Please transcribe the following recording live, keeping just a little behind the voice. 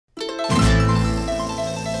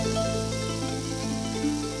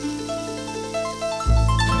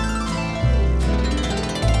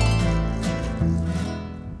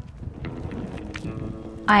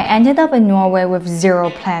I ended up in Norway with zero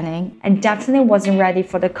planning and definitely wasn't ready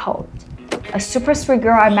for the cold. A super sweet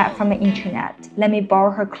girl I met from the internet let me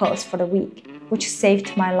borrow her clothes for the week, which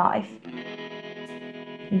saved my life.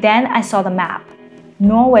 Then I saw the map.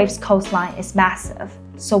 Norway's coastline is massive,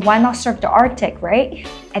 so why not surf the Arctic, right?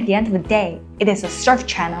 At the end of the day, it is a surf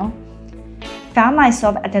channel. Found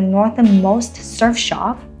myself at the northernmost surf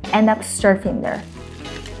shop, ended up surfing there.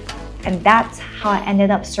 And that's how I ended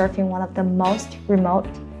up surfing one of the most remote,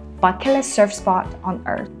 bucket list surf spots on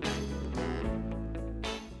earth.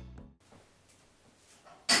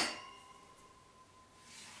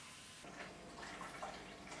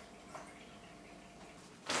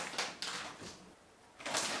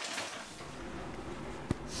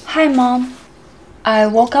 Hi Mom, I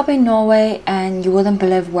woke up in Norway and you wouldn't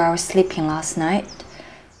believe where I was sleeping last night.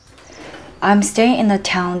 I'm staying in a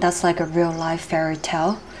town that's like a real life fairy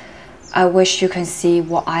tale. I wish you can see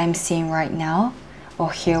what I am seeing right now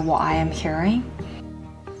or hear what I am hearing.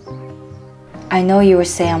 I know you would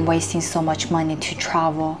say I'm wasting so much money to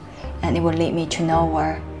travel and it would lead me to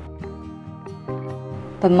nowhere.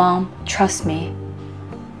 But Mom, trust me,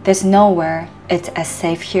 there's nowhere it's as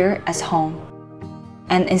safe here as home.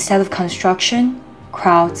 And instead of construction,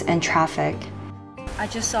 crowds and traffic, I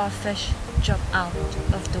just saw a fish jump out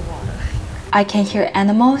of the water. I can hear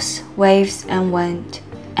animals, waves, and wind.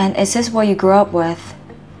 And is this what you grew up with?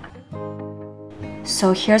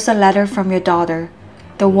 So here's a letter from your daughter,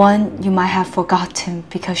 the one you might have forgotten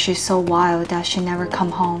because she's so wild that she never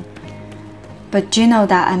come home. But do you know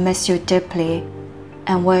that I miss you deeply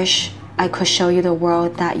and wish I could show you the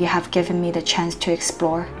world that you have given me the chance to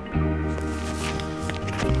explore.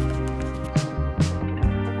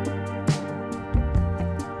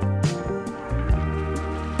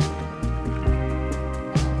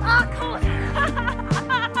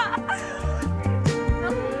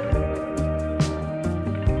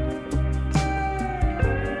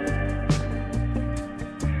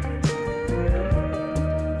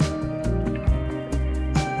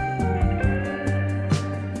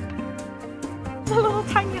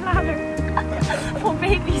 For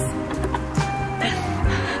babies.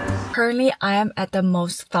 Currently, I am at the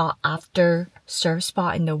most sought after surf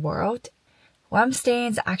spot in the world. Where I'm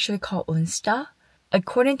staying is actually called Unsta.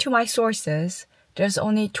 According to my sources, there's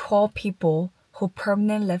only 12 people who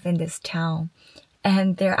permanently live in this town.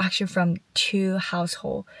 And they're actually from 2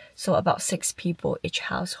 households, so about 6 people each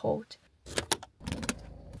household.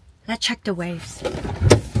 Let's check the waves.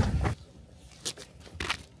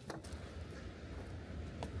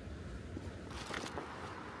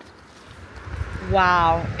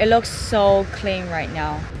 Wow, it looks so clean right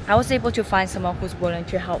now. I was able to find someone who's willing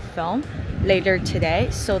to help film later today,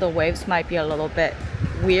 so the waves might be a little bit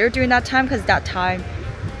weird during that time because that time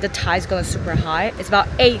the tide's going super high. It's about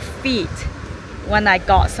 8 feet when I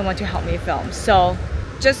got someone to help me film. So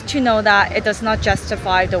just to know that it does not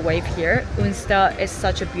justify the wave here. Unsta is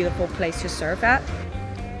such a beautiful place to surf at.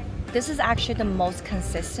 This is actually the most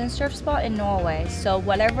consistent surf spot in Norway, so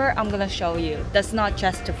whatever I'm gonna show you does not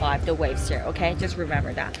justify the waves here, okay? Just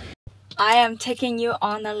remember that. I am taking you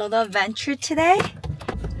on a little adventure today.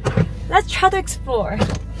 Let's try to explore.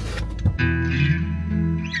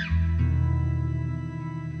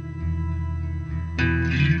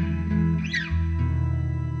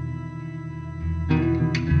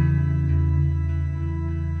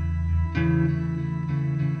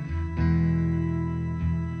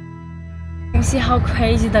 You see how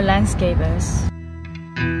crazy the landscape is.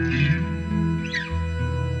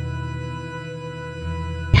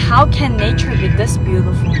 How can nature be this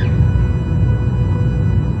beautiful?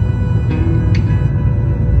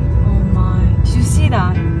 Oh my, did you see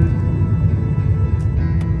that?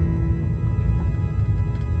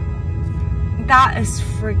 That is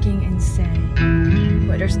freaking insane.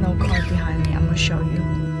 But there's no car behind me, I'm gonna show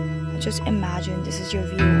you. Just imagine this is your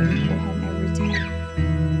view when you go home every day.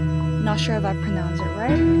 Not sure if I pronounced it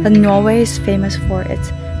right. But Norway is famous for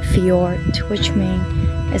its fjord, which means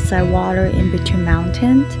it's like water in between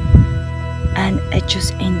mountains, and it's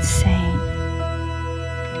just insane.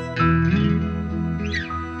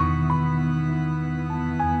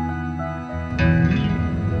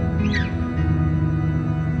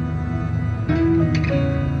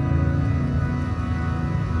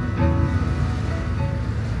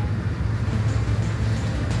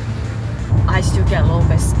 I still get a little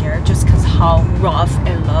bit scared just because how rough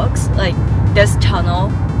it looks. Like this tunnel,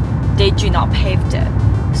 they do not pave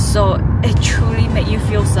it, so it truly makes you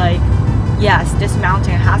feel like yes, this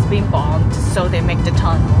mountain has been bombed, so they make the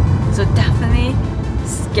tunnel. So definitely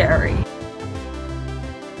scary.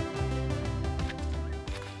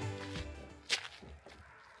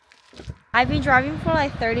 I've been driving for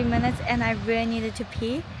like 30 minutes and I really needed to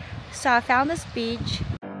pee. So I found this beach.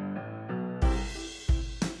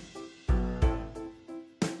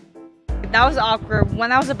 That was awkward.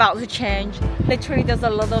 When I was about to change, literally there's a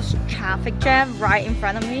little traffic jam right in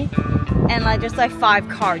front of me. And like there's like 5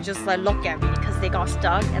 cars just like look at me because they got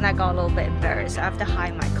stuck and I got a little bit embarrassed. I have to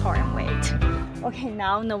hide my car and wait. Okay,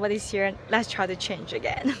 now nobody's here. Let's try to change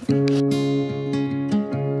again.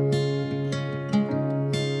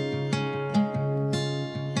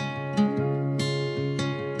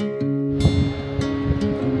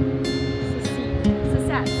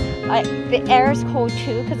 The air is cold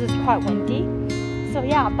too because it's quite windy. So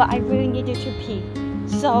yeah, but I really needed to pee.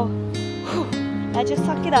 So I just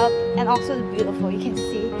suck it up. And also it's beautiful. You can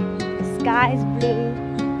see the sky is blue,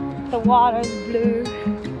 the water is blue,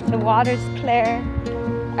 the water is clear.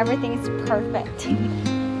 Everything is perfect.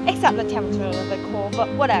 Except the temperature is a little bit cold, but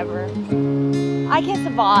whatever. I can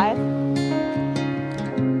survive.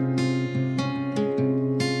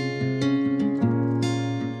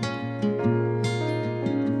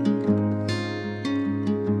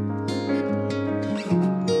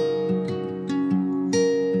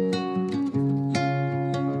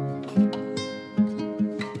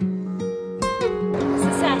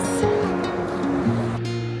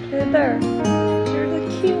 They're the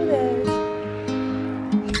cutest.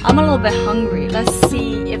 I'm a little bit hungry. Let's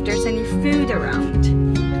see if there's any food around.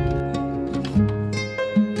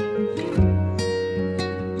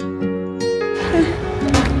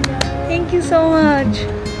 Thank you so much.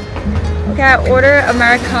 Okay, I ordered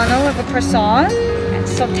americano with a croissant. And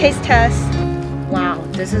so taste test. Wow,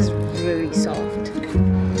 this is really soft.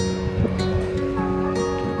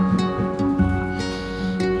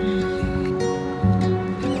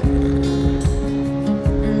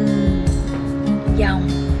 Yum,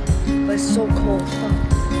 but it's so cold.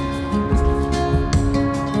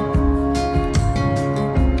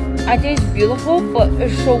 I think it's beautiful, but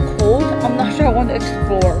it's so cold. I'm not sure I want to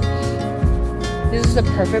explore. This is the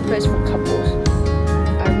perfect place for couples.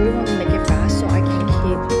 I really want to make it fast so I can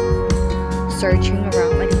keep searching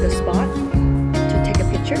around like the spot to take a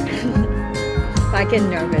picture. But I get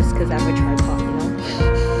nervous because I have a tripod, you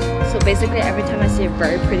know. So basically, every time I see a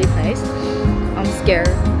very pretty place, I'm scared.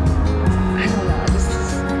 I don't know.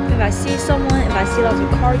 If I see someone, if I see lots of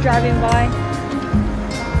cars driving by,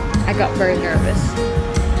 I got very nervous.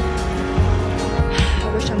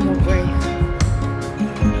 I wish I'm more brave.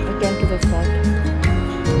 I don't give a fuck.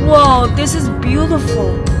 Whoa, this is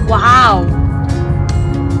beautiful. Wow.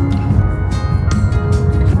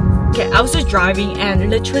 Okay, I was just driving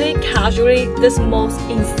and literally casually this most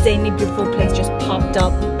insanely beautiful place just popped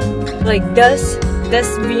up. Like this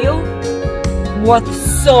view worth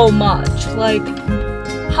so much. Like,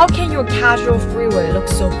 how can your casual freeway look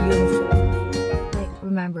so beautiful? Like,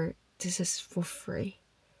 remember, this is for free.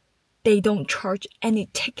 They don't charge any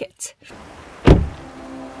tickets.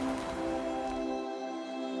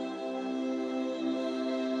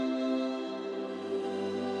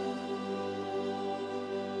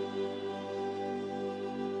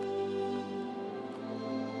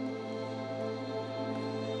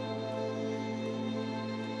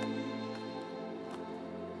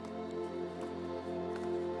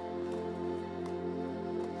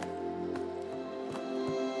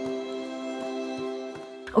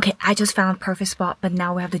 Okay, I just found a perfect spot, but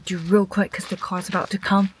now we have to do real quick because the car's about to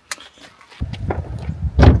come.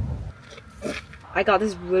 I got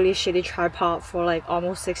this really shitty tripod for like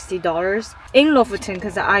almost $60 in Lofoten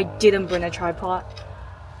because I didn't bring a tripod.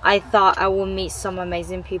 I thought I would meet some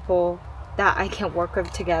amazing people that I can work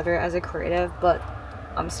with together as a creative, but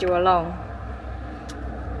I'm still alone.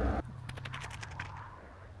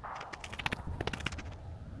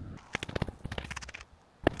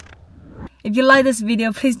 If you like this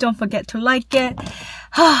video, please don't forget to like it.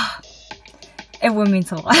 It would mean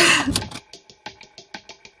a lot.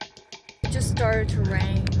 It just started to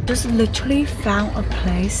rain. Just literally found a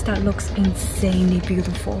place that looks insanely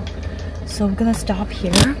beautiful. So I'm gonna stop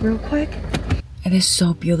here real quick. It is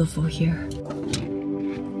so beautiful here.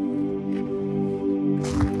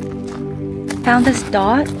 Found this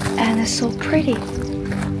dot and it's so pretty.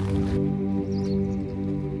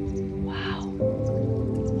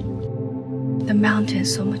 The mountain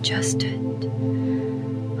is so majestic.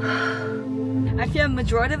 I feel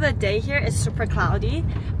majority of the day here is super cloudy,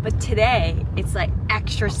 but today it's like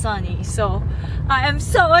extra sunny, so I am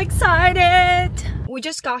so excited. We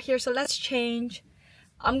just got here, so let's change.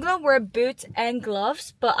 I'm gonna wear boots and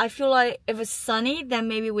gloves, but I feel like if it's sunny, then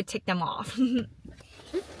maybe we take them off.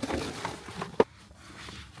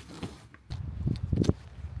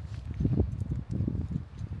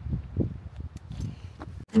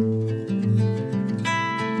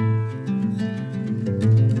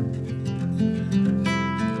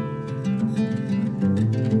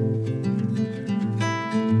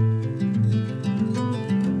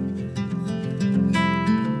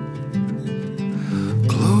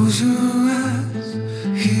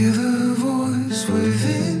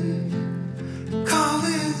 Breathing,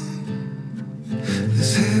 calling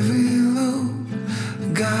this heavy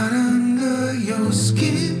load got under your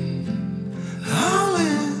skin. All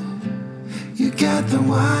in, you got the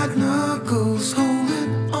white knuckles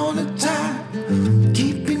holding on it tight,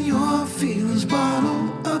 keeping your feelings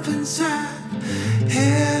bottled up inside.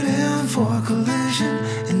 Heading for collision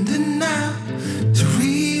in the night. To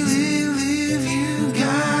really live, you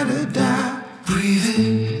gotta die. Breathe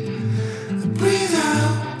in, breathe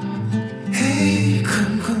out. Hey,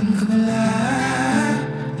 come alive.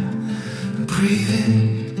 Breathe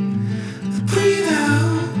in, breathe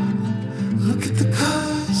out. Look at the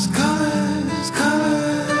colors, colors,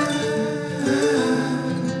 colors.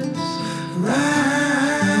 Right.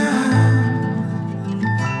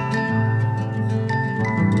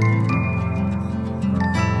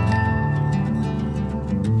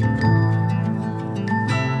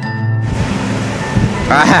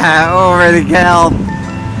 Over the kelp.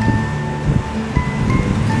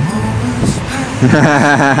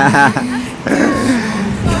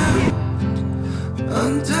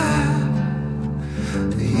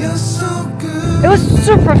 It was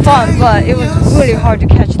super fun, but it was really hard to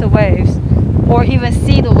catch the waves or even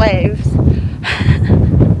see the waves.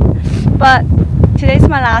 But today's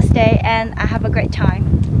my last day and I have a great time.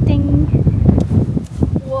 Ding!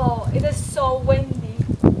 Whoa, it is so windy.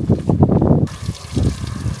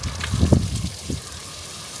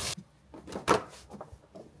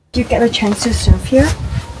 If you get a chance to surf here,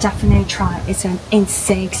 definitely try. It's an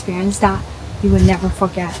insane experience that you will never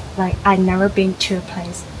forget. Like, I've never been to a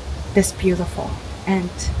place this beautiful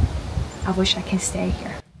and I wish I can stay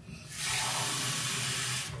here.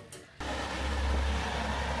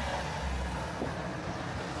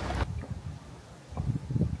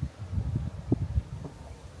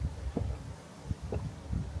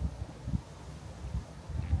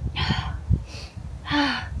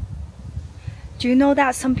 Do you know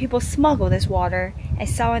that some people smuggle this water and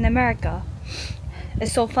sell in America?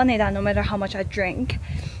 It's so funny that no matter how much I drink,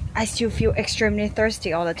 I still feel extremely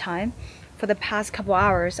thirsty all the time. For the past couple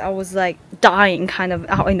hours, I was like dying kind of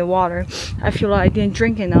out in the water. I feel like I didn't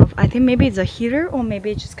drink enough. I think maybe it's a heater or maybe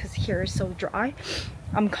it's just because here is so dry.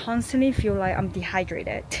 I'm constantly feel like I'm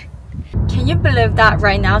dehydrated. Can you believe that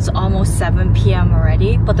right now it's almost 7 p.m.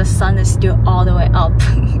 already, but the sun is still all the way up,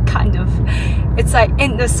 kind of. It's like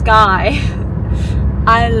in the sky.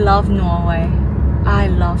 I love Norway. I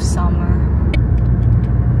love summer.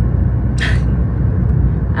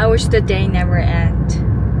 I wish the day never ends.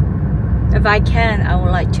 If I can, I would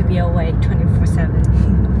like to be awake 24/7.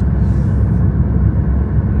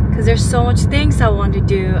 Because there's so much things I want to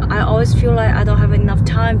do. I always feel like I don't have enough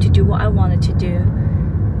time to do what I wanted to do.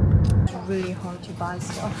 It's really hard to buy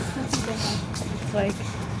stuff. It's like,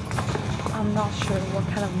 I'm not sure what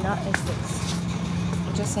kind of nut is this.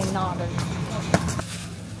 I'll just say nut.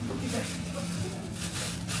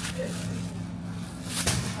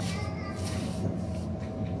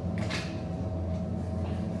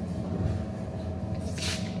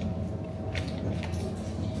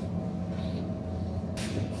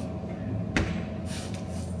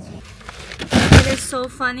 It's so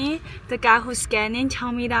funny. The guy who's scanning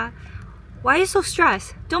told me that, why are you so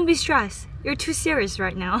stressed? Don't be stressed. You're too serious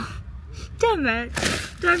right now. Damn it.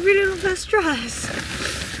 Do I really look that stressed?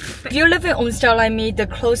 If you live in Omsdal like me, the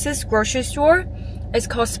closest grocery store is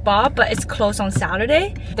called Spa, but it's closed on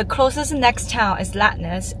Saturday. The closest next town is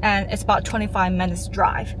Latnes, and it's about 25 minutes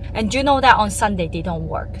drive. And do you know that on Sunday they don't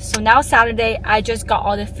work? So now Saturday, I just got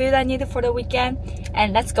all the food I needed for the weekend,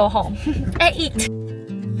 and let's go home and eat.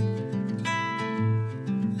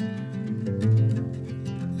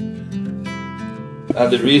 And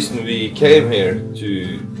the reason we came here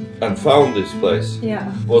and found this place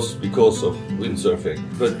was because of windsurfing.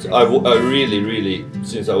 But I really,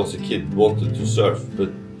 since I was a kid, wanted to surf. But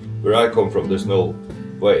where I come from, there's no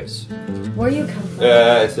waves. Where you come from?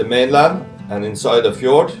 It's the mainland and inside a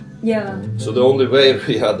fjord. Yeah. So the only wave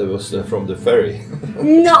we had was from the ferry.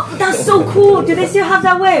 No, that's so cool. Do they still have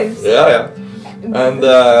that waves? Yeah. And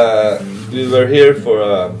we were here for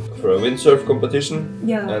a windsurf competition.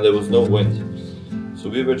 Yeah. And there was no wind. So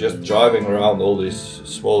we were just driving around all these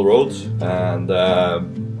small roads, and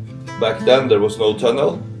back then there was no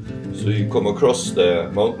tunnel, so you come across the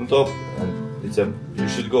mountaintop, and you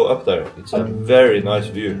should go up there. It's a very nice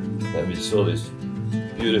view, and we saw this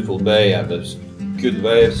beautiful bay and there's good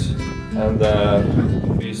waves, and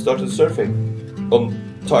we started surfing on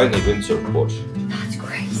tiny windsurf boards. That's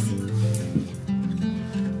crazy.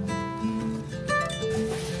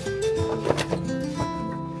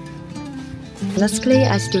 Honestly,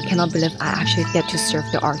 I still cannot believe I actually get to surf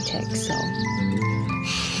the Arctic, so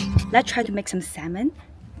Let's try to make some salmon.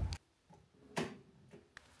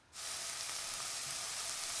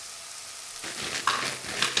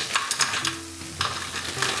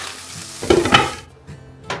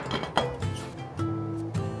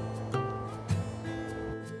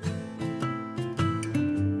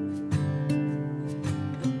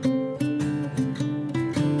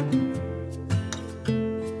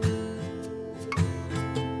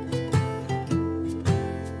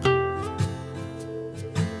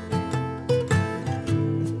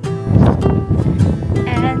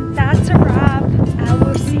 And that's a wrap. I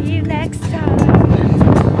will see you next time.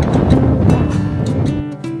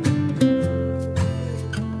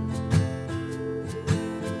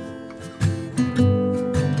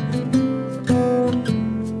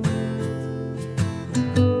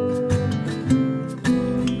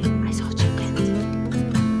 I saw chicken.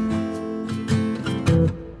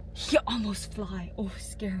 He almost fly. Oh,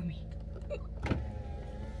 scare me.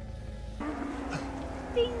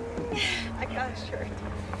 Ding! I got a shirt.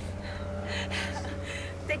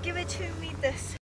 They give it to me this